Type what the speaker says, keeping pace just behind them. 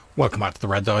Welcome back to the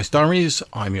Red Dice Diaries.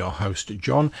 I'm your host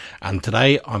John, and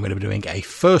today I'm going to be doing a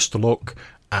first look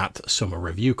at some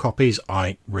review copies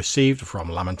I received from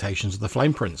Lamentations of the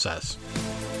Flame Princess.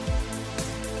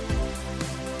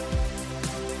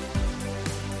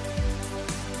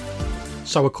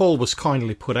 So a call was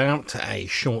kindly put out a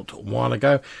short while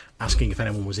ago asking if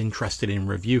anyone was interested in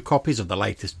review copies of the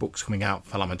latest books coming out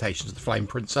for Lamentations of the Flame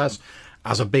Princess.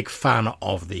 As a big fan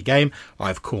of the game, I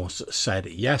of course said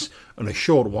yes, and a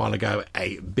short while ago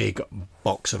a big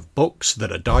box of books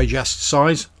that are digest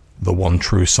size, the one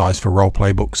true size for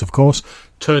roleplay books of course,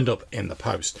 turned up in the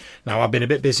post. Now I've been a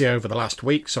bit busy over the last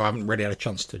week, so I haven't really had a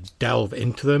chance to delve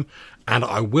into them, and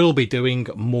I will be doing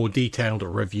more detailed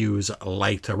reviews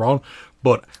later on,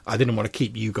 but I didn't want to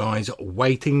keep you guys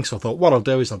waiting, so I thought what I'll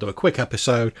do is I'll do a quick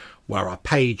episode where I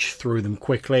page through them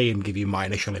quickly and give you my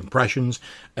initial impressions,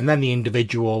 and then the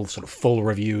individual sort of full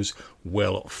reviews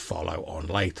will follow on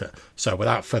later. So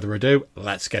without further ado,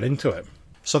 let's get into it.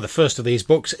 So the first of these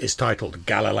books is titled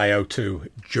Galileo 2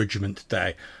 Judgment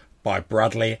Day by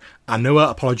Bradley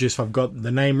Anua. Apologies if I've got the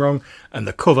name wrong. And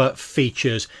the cover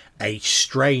features a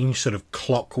strange sort of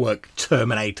clockwork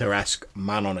Terminator-esque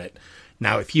man on it.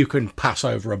 Now, if you can pass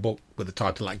over a book with a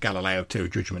title like Galileo 2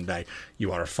 Judgment Day,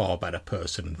 you are a far better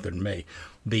person than me.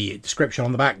 The description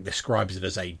on the back describes it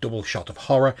as a double shot of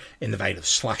horror in the vein of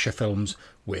slasher films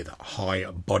with high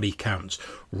body counts.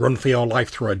 Run for your life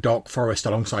through a dark forest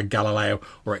alongside Galileo,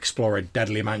 or explore a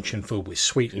deadly mansion filled with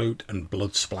sweet loot and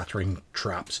blood-splattering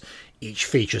traps. Each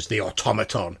features the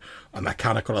Automaton, a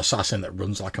mechanical assassin that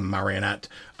runs like a marionette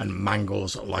and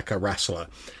mangles like a wrestler.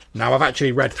 Now, I've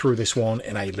actually read through this one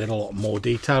in a little more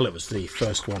detail. It was the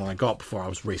first one I got before I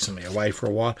was recently away for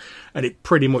a while, and it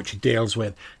pretty much deals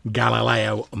with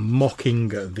Galileo mocking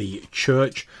the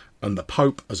church and the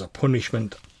Pope as a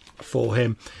punishment for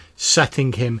him,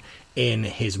 setting him in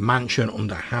his mansion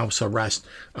under house arrest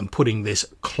and putting this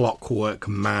clockwork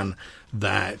man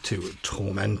there to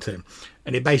torment him.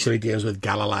 And it basically deals with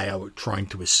Galileo trying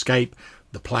to escape,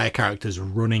 the player characters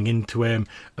running into him,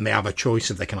 and they have a choice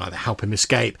if they can either help him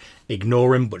escape,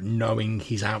 ignore him, but knowing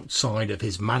he's outside of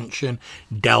his mansion,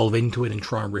 delve into it and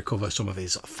try and recover some of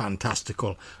his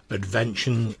fantastical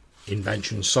inventions,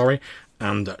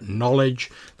 and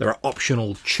knowledge. There are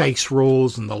optional chase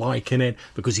rules and the like in it,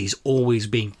 because he's always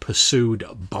being pursued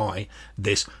by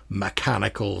this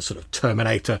mechanical sort of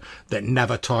Terminator that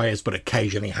never tires but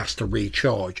occasionally has to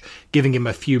recharge, giving him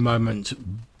a few moments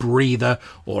breather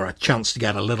or a chance to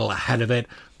get a little ahead of it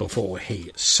before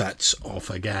he sets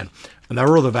off again. And there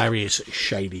are other various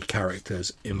shady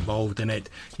characters involved in it.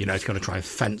 You know, it's going to try and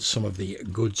fence some of the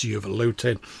goods you've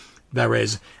looted. There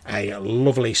is a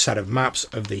lovely set of maps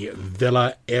of the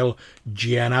Villa Il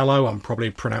Gianello, I'm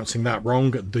probably pronouncing that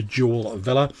wrong, the Jewel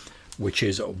Villa, which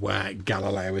is where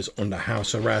Galileo is under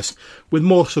house arrest, with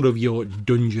more sort of your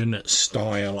dungeon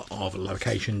style of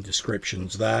location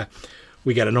descriptions there.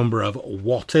 We get a number of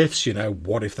what ifs, you know,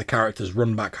 what if the characters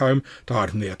run back home to hide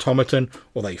from the automaton,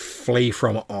 or they flee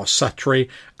from Arcetri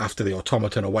after the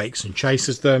automaton awakes and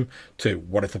chases them, to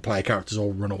what if the player characters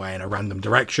all run away in a random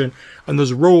direction. And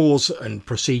there's rules and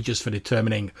procedures for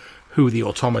determining who the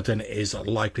automaton is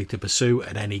likely to pursue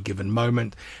at any given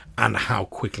moment and how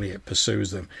quickly it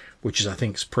pursues them, which is, I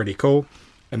think, is pretty cool.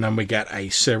 And then we get a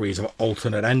series of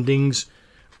alternate endings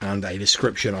and a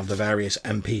description of the various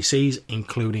NPCs,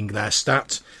 including their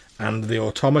stats, and the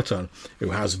automaton, who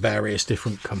has various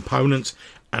different components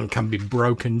and can be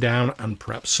broken down and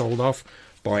perhaps sold off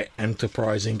by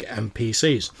enterprising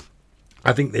NPCs.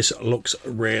 I think this looks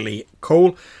really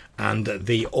cool, and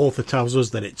the author tells us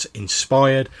that it's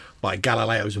inspired by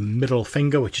Galileo's middle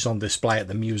finger, which is on display at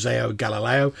the Museo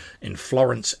Galileo in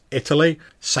Florence, Italy.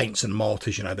 Saints and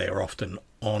martyrs, you know, they are often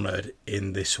honoured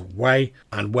in this way.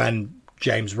 And when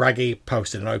James Raggy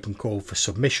posted an open call for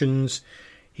submissions,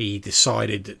 he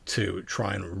decided to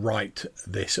try and write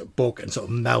this book and sort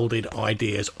of melded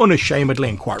ideas unashamedly,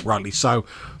 and quite rightly so,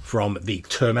 from the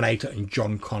Terminator and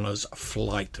John Connor's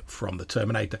Flight from the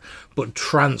Terminator, but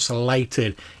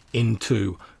translated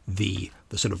into the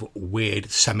sort of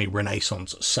weird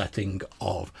semi-Renaissance setting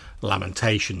of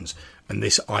Lamentations. And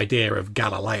this idea of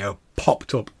Galileo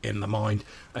popped up in the mind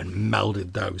and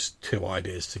melded those two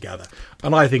ideas together.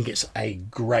 And I think it's a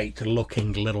great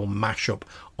looking little mashup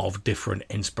of different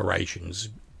inspirations.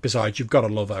 Besides, you've got to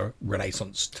love a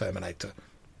Renaissance Terminator.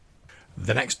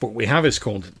 The next book we have is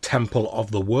called Temple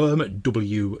of the Worm,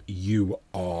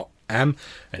 WURM, M,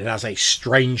 and it has a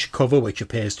strange cover which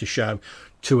appears to show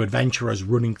two adventurers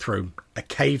running through a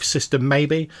cave system,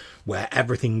 maybe, where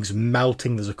everything's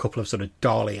melting. There's a couple of sort of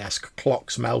Dali-esque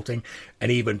clocks melting,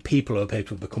 and even people who appear to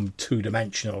have become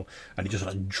two-dimensional and just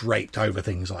sort of draped over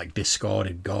things like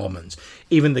discarded garments.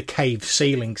 Even the cave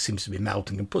ceiling seems to be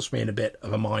melting and puts me in a bit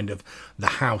of a mind of The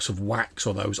House of Wax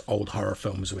or those old horror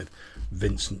films with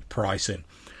Vincent Price in.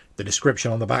 The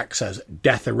description on the back says,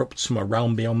 "Death erupts from a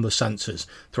realm beyond the senses,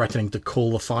 threatening to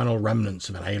cull the final remnants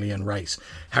of an alien race.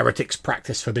 Heretics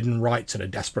practice forbidden rites in a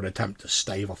desperate attempt to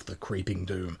stave off the creeping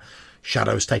doom.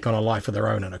 Shadows take on a life of their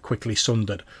own and are quickly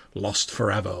sundered, lost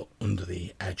forever under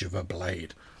the edge of a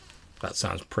blade." That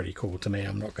sounds pretty cool to me,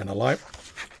 I'm not going to lie.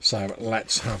 So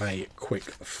let's have a quick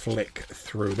flick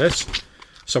through this.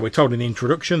 So we're told in the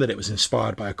introduction that it was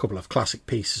inspired by a couple of classic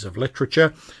pieces of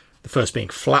literature. The first being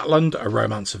Flatland, A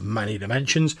Romance of Many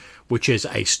Dimensions, which is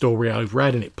a story I've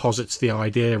read, and it posits the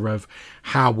idea of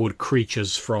how would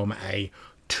creatures from a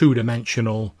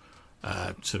two-dimensional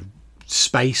sort of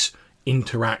space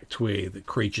interact with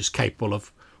creatures capable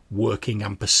of working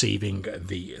and perceiving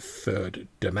the third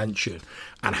dimension,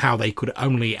 and how they could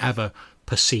only ever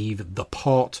perceive the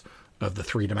part of the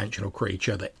three-dimensional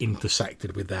creature that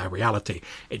intersected with their reality.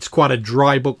 It's quite a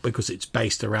dry book because it's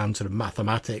based around sort of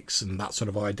mathematics and that sort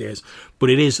of ideas,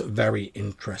 but it is very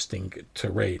interesting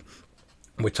to read.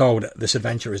 We're told this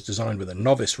adventure is designed with a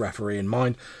novice referee in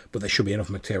mind, but there should be enough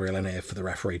material in here for the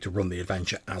referee to run the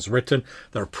adventure as written.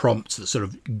 There are prompts that sort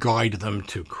of guide them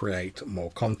to create more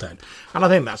content. And I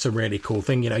think that's a really cool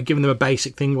thing, giving them a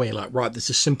basic thing where you're like, right, this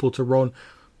is simple to run,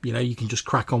 you can just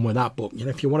crack on with that. But,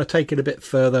 if you want to take it a bit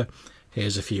further,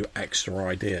 here's a few extra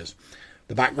ideas.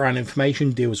 The background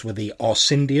information deals with the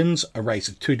Arsindians, a race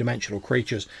of two-dimensional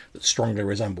creatures that strongly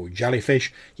resemble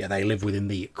jellyfish, yet they live within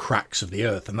the cracks of the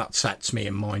earth. And that sets me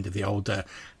in mind of the old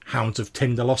Hounds of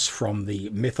Tyndalos from the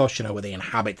mythos, where they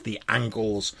inhabit the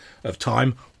angles of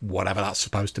time, whatever that's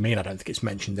supposed to mean. I don't think it's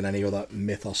mentioned in any other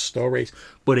mythos stories,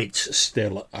 but it's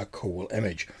still a cool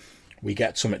image. We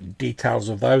get some details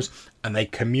of those, and they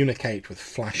communicate with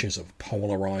flashes of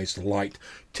polarized light,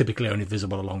 typically only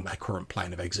visible along their current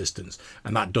plane of existence.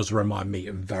 And that does remind me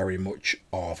very much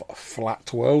of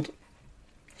Flat World.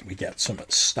 We get some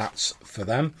stats for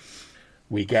them.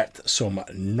 We get some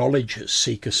knowledge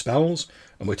seeker spells,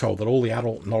 and we're told that all the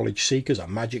adult knowledge seekers are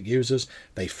magic users.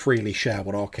 They freely share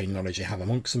what arcane knowledge they have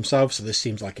amongst themselves, so this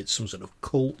seems like it's some sort of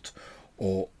cult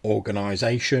or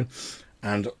organization.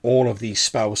 And all of these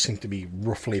spells seem to be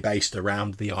roughly based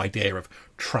around the idea of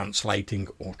translating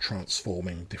or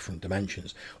transforming different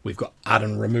dimensions. We've got add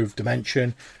and remove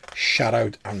dimension,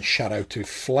 shadowed and shadow to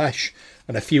flesh,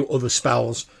 and a few other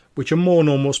spells which are more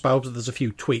normal spells, but there's a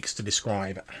few tweaks to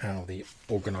describe how the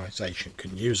organisation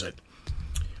can use it.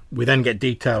 We then get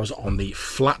details on the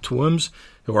flatworms,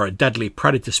 who are a deadly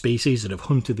predator species that have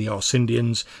hunted the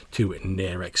Arsindians to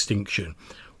near extinction.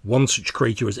 One such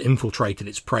creature has infiltrated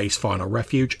its prey's final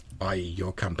refuge, i.e.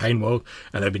 your campaign world,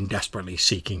 and they've been desperately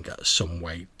seeking some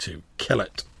way to kill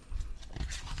it.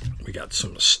 We get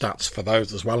some stats for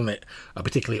those as well, and a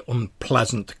particularly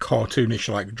unpleasant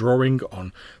cartoonish-like drawing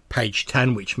on page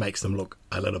 10, which makes them look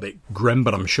a little bit grim,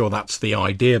 but I'm sure that's the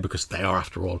idea because they are,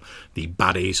 after all, the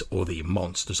baddies or the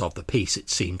monsters of the piece,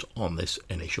 it seems, on this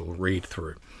initial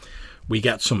read-through. We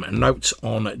get some notes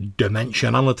on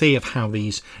dimensionality of how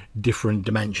these different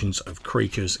dimensions of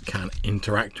creatures can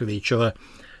interact with each other.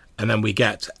 And then we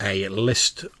get a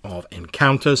list of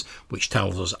encounters, which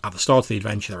tells us at the start of the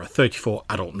adventure there are 34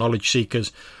 adult knowledge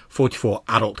seekers, 44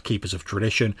 adult keepers of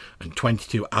tradition, and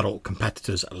 22 adult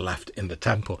competitors left in the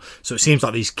temple. So it seems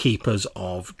like these keepers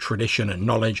of tradition and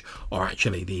knowledge are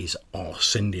actually these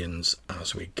Arsindians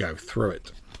as we go through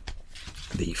it.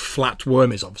 The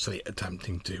flatworm is obviously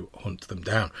attempting to hunt them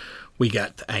down. We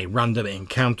get a random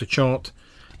encounter chart,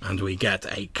 and we get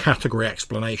a category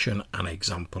explanation and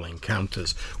example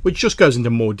encounters, which just goes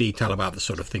into more detail about the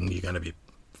sort of thing you're going to be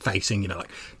facing, like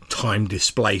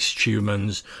time-displaced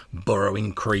humans,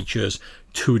 burrowing creatures,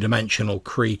 two-dimensional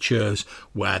creatures,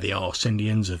 where the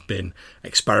Arsindians have been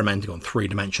experimenting on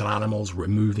three-dimensional animals,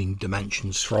 removing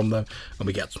dimensions from them, and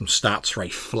we get some stats for a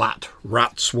flat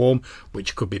rat swarm,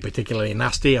 which could be particularly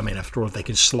nasty. I mean, after all, if they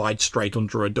can slide straight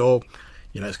under a door,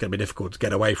 it's going to be difficult to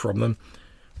get away from them.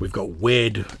 We've got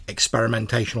weird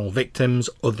experimentational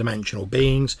victims, other dimensional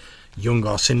beings, young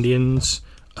Arsindians,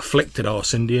 afflicted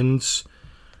Arsindians,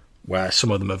 where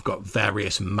some of them have got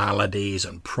various maladies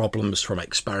and problems from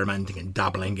experimenting and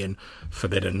dabbling in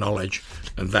forbidden knowledge,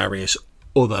 and various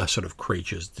other sort of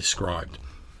creatures described.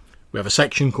 We have a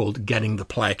section called Getting the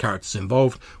Player Characters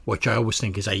Involved, which I always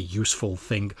think is a useful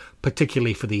thing,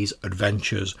 particularly for these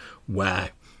adventures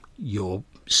where you're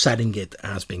setting it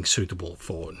as being suitable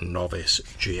for novice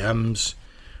GMs.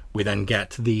 We then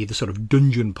get the sort of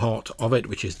dungeon part of it,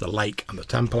 which is the lake and the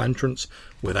temple entrance,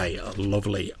 with a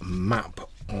lovely map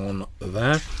on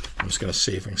there. I'm just going to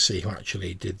see if I can see who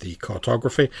actually did the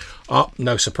cartography. Oh,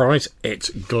 no surprise, it's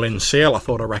Glyn Seal. I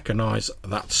thought I recognised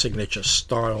that signature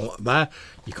style there.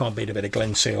 You can't beat a bit of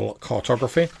Glyn Seal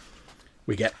cartography.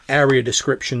 We get area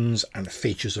descriptions and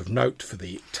features of note for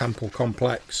the temple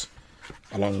complex,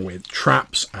 along with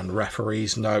traps and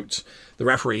referees' notes. The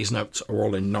referees' notes are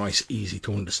all in nice, easy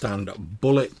to understand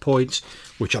bullet points,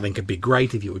 which I think would be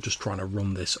great if you were just trying to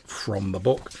run this from the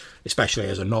book, especially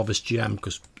as a novice GM,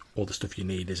 because all the stuff you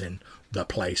need is in the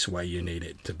place where you need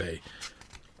it to be.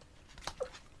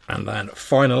 And then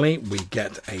finally, we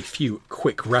get a few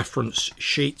quick reference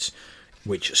sheets,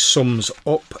 which sums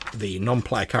up the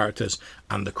non-player characters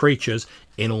and the creatures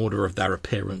in order of their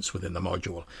appearance within the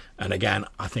module. And again,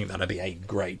 I think that'd be a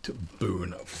great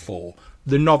boon for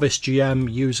the novice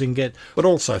GM using it, but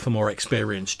also for more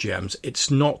experienced GMs. It's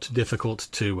not difficult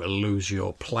to lose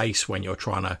your place when you're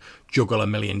trying to juggle a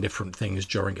million different things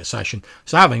during a session.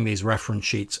 So having these reference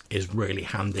sheets is really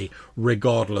handy,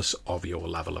 regardless of your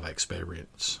level of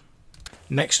experience.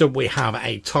 Next up, we have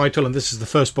a title, and this is the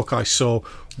first book I saw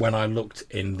when I looked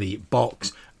in the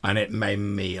box, and it made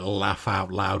me laugh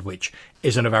out loud, which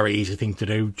isn't a very easy thing to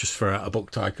do just for a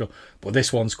book title. But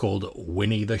this one's called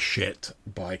Winnie the Shit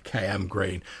by K.M.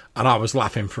 Green, and I was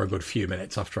laughing for a good few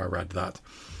minutes after I read that.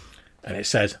 And it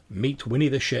says, "Meet Winnie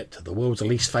the Shit, the world's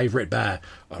least favourite bear,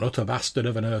 an utter bastard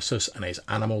of an Ursus and his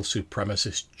animal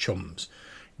supremacist chums.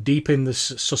 Deep in the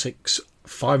Sussex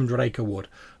 500-acre wood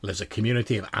lives a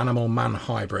community of animal-man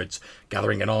hybrids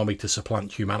gathering an army to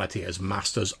supplant humanity as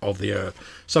masters of the earth."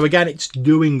 So again, it's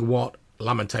doing what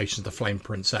Lamentations of the Flame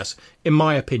Princess, in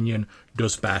my opinion,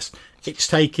 does best. It's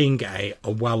taking a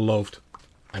well-loved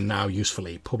and now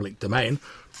usefully public domain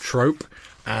trope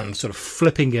and sort of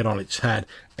flipping it on its head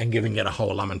and giving it a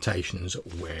whole Lamentations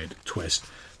weird twist,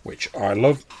 which I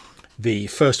love. The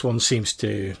first one seems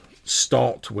to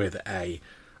start with a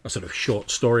sort of short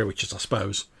story, which is, I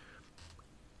suppose,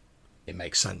 it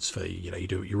makes sense for, you're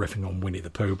riffing on Winnie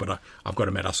the Pooh, but I've got to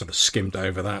admit I sort of skimmed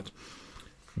over that.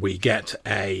 We get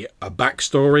a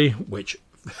backstory, which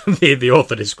the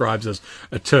author describes as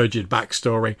a turgid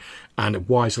backstory, and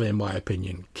wisely, in my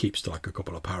opinion, keeps to like a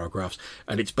couple of paragraphs.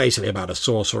 And it's basically about a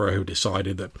sorcerer who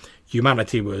decided that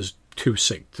humanity was too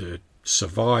sick to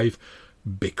survive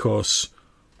because,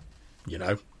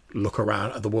 look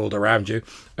around at the world around you,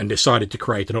 and decided to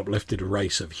create an uplifted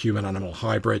race of human-animal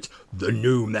hybrids, the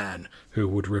new men, who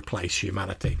would replace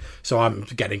humanity. So I'm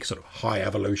getting sort of high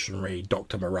evolutionary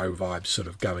Dr. Moreau vibes sort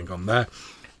of going on there.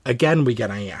 Again, we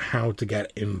get a how to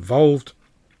get involved,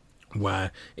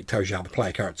 where it tells you how the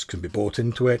player characters can be brought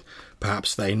into it.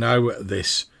 Perhaps they know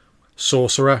this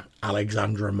sorcerer,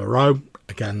 Alexandra Moreau.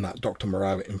 Again, that Dr.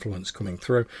 Moreau influence coming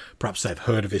through. Perhaps they've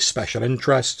heard of his special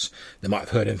interests. They might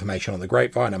have heard information on the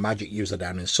grapevine. A magic user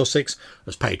down in Sussex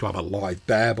has paid to have a live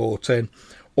bear brought in.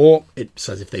 Or it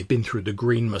says if they've been through the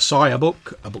Green Messiah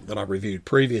book, a book that I reviewed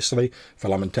previously for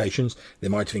Lamentations, they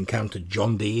might have encountered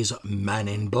John Dee's Men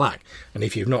in Black. And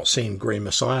if you've not seen Green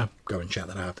Messiah, go and check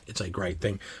that out. It's a great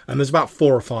thing. And there's about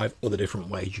 4 or 5 other different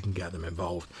ways you can get them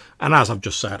involved. And as I've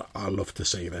just said, I love to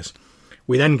see this.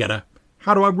 We then get a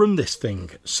how do I run this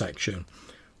thing section,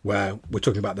 where we're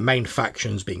talking about the main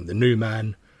factions being the New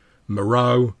Men,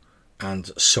 Moreau,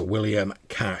 and Sir William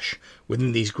Cash.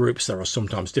 Within these groups, there are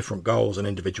sometimes different goals, and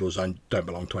individuals don't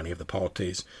belong to any of the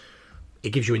parties. It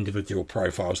gives you individual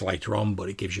profiles later on, but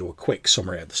it gives you a quick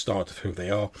summary at the start of who they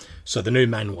are. So the New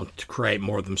Men want to create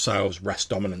more of themselves,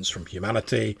 wrest dominance from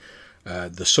humanity.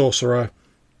 The Sorcerer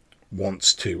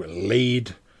wants to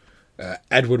lead.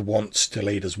 Edward wants to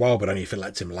lead as well, but only if it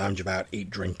lets him lounge about, eat,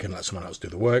 drink, and let someone else do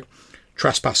the work.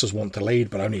 Trespassers want to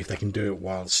lead, but only if they can do it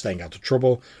while staying out of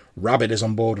trouble. Rabbit is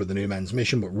on board with the New Men's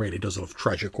mission, but really does love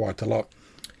treasure quite a lot.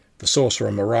 The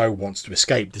Sorcerer Moreau wants to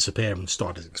escape, disappear, and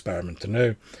start his experiment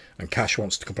anew. And Cash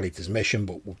wants to complete his mission,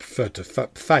 but would prefer to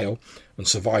fail and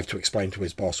survive to explain to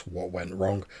his boss what went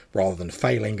wrong, rather than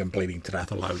failing and bleeding to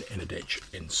death alone in a ditch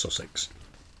in Sussex.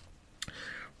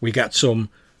 We get some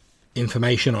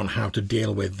information on how to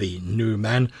deal with the New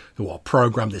Men, who are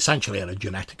programmed essentially at a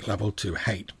genetic level to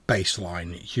hate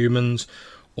baseline humans,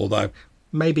 although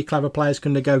maybe clever players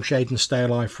can negotiate and stay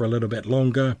alive for a little bit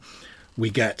longer. We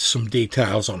get some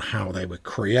details on how they were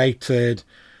created.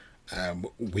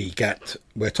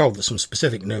 We're told that some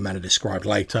specific New Men are described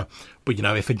later, but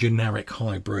if a generic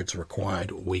hybrid's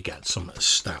required, we get some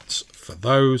stats for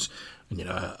those, and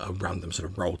a random sort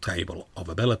of roll table of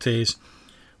abilities.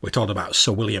 We're told about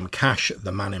Sir William Cash,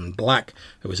 the Man in Black,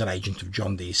 who was an agent of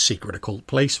John Dee's secret occult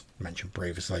police, mentioned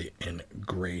previously in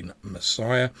Green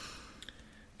Messiah.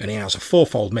 And he has a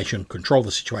fourfold mission: control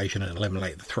the situation and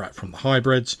eliminate the threat from the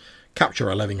hybrids, capture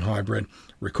a living hybrid,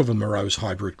 recover Moreau's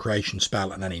hybrid creation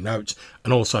spell and any notes,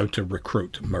 and also to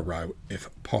recruit Moreau if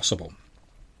possible.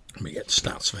 We get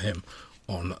stats for him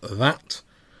on that.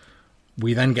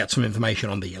 We then get some information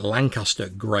on the Lancaster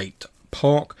Great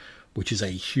Park, which is a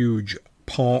huge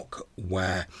park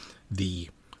where the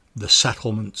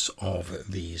settlements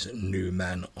of these new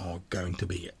men are going to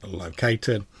be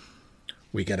located.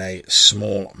 We get a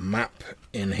small map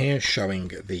in here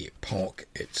showing the park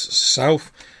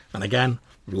itself, and again,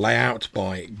 layout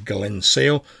by Glyn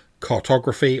Seal,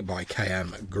 cartography by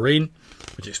KM Green,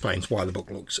 which explains why the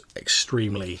book looks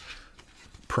extremely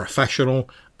professional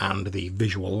and the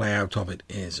visual layout of it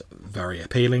is very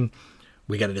appealing.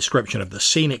 We get a description of the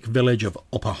scenic village of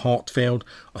Upper Hartfield,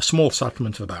 a small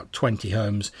settlement of about 20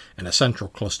 homes in a central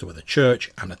cluster with a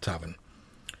church and a tavern.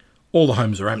 All the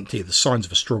homes are empty, there's signs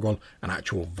of a struggle and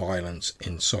actual violence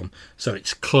in some. So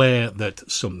it's clear that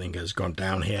something has gone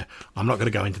down here. I'm not going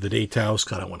to go into the details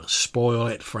because I don't want to spoil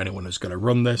it for anyone who's going to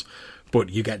run this. But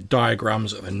you get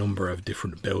diagrams of a number of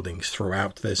different buildings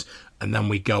throughout this. And then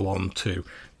we go on to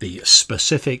the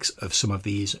specifics of some of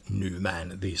these new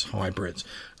men, these hybrids.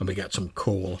 And we get some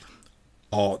cool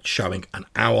art showing an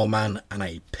owl man and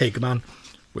a pig man,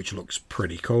 which looks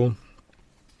pretty cool.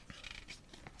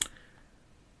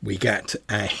 We get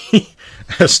a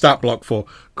stat block for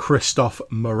Christophe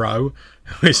Moreau,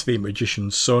 who is the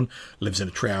magician's son, lives in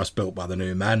a treehouse built by the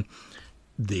new men.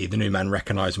 The new men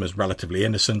recognise him as relatively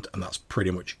innocent, and that's pretty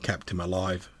much kept him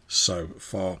alive so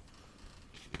far.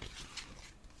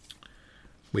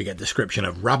 We get description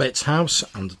of Rabbit's house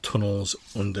and the tunnels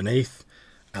underneath,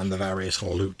 and the various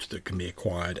loot that can be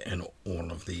acquired in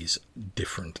all of these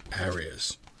different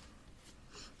areas.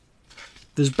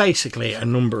 There's basically a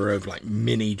number of like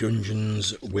mini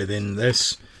dungeons within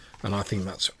this, and I think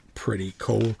that's pretty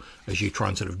cool as you try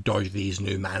and sort of dodge these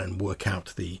new men and work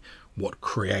out what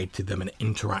created them and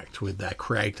interact with their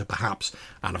creator perhaps,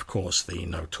 and of course the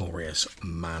notorious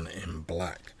Man in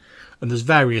Black. And there's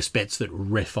various bits that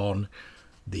riff on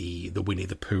the Winnie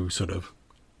the Pooh sort of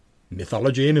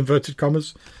mythology in inverted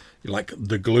commas, like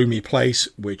the gloomy place,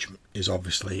 which is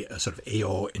obviously a sort of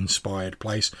Eeyore inspired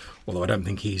place, although I don't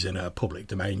think he's in a public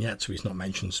domain yet, so he's not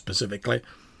mentioned specifically.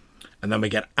 And then we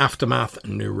get Aftermath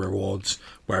and New Rewards,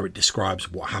 where it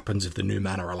describes what happens if the new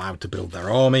men are allowed to build their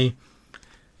army,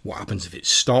 what happens if it's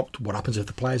stopped, what happens if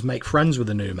the players make friends with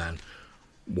the new men,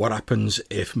 what happens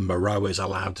if Moreau is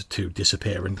allowed to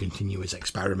disappear and continue his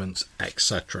experiments,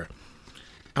 etc.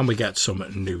 And we get some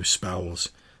new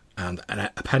spells and an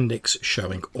appendix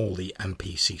showing all the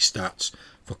NPC stats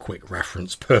for quick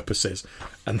reference purposes.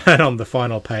 And then on the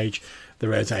final page,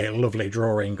 there is a lovely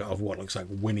drawing of what looks like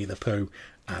Winnie the Pooh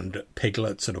and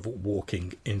Piglet sort of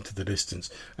walking into the distance.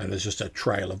 And there's just a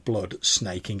trail of blood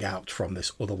snaking out from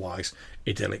this otherwise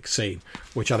idyllic scene,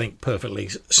 which I think perfectly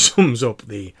sums up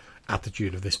the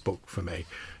attitude of this book for me.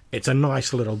 It's a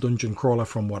nice little dungeon crawler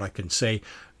from what I can see,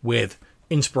 with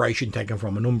inspiration taken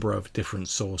from a number of different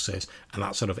sources, and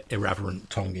that sort of irreverent,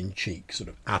 tongue-in-cheek sort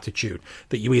of attitude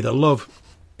that you either love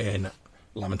in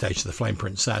Lamentations of the Flame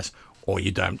Princess or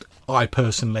you don't. I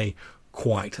personally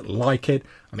quite like it.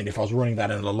 I mean, if I was running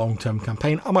that in a long-term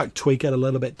campaign, I might tweak it a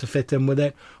little bit to fit in with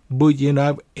it, but you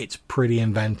know, it's pretty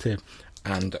inventive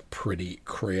and pretty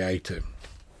creative.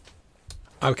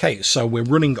 Okay, so we're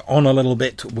running on a little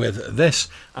bit with this,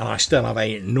 and I still have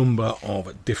a number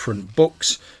of different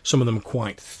books, some of them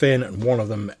quite thin and one of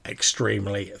them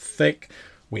extremely thick.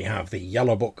 We have the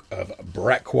Yellow Book of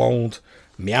Breckwold,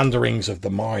 Meanderings of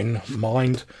the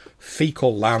Mind,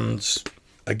 Fecal Lands,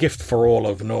 A Gift for All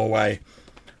of Norway,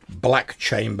 Black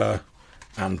Chamber,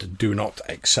 and Do Not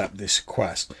Accept This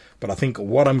Quest. But I think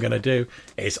what I'm going to do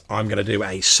is I'm going to do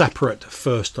a separate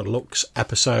First Looks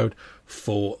episode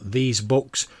for these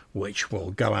books, which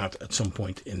will go out at some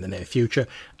point in the near future.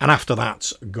 And after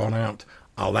that's gone out,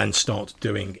 I'll then start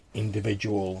doing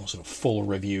individual sort of full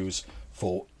reviews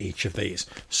for each of these.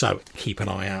 So keep an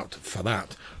eye out for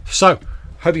that. So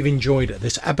hope you've enjoyed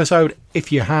this episode. If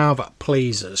you have,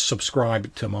 please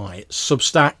subscribe to my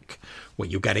Substack, where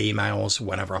you'll get emails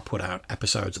whenever I put out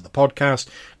episodes of the podcast.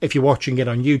 If you're watching it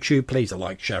on YouTube, please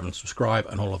like, share and subscribe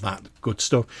and all of that good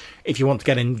stuff. If you want to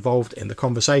get involved in the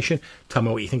conversation, tell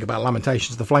me what you think about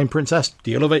Lamentations of the Flame Princess. Do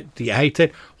you love it? Do you hate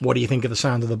it? What do you think of the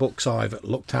sound of the books I've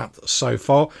looked at so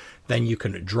far? Then you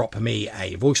can drop me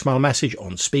a voicemail message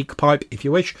on SpeakPipe if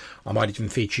you wish. I might even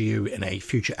feature you in a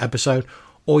future episode.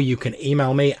 Or you can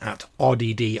email me at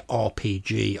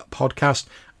rddrpgpodcast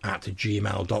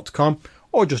lamentations@gmail.com,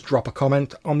 or just drop a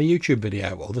comment on the YouTube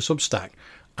video or the Substack,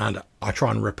 and I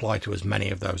try and reply to as many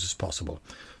of those as possible.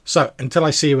 So until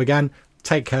I see you again,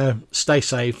 take care, stay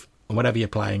safe, and whatever you're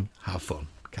playing, have fun.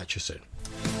 Catch you soon.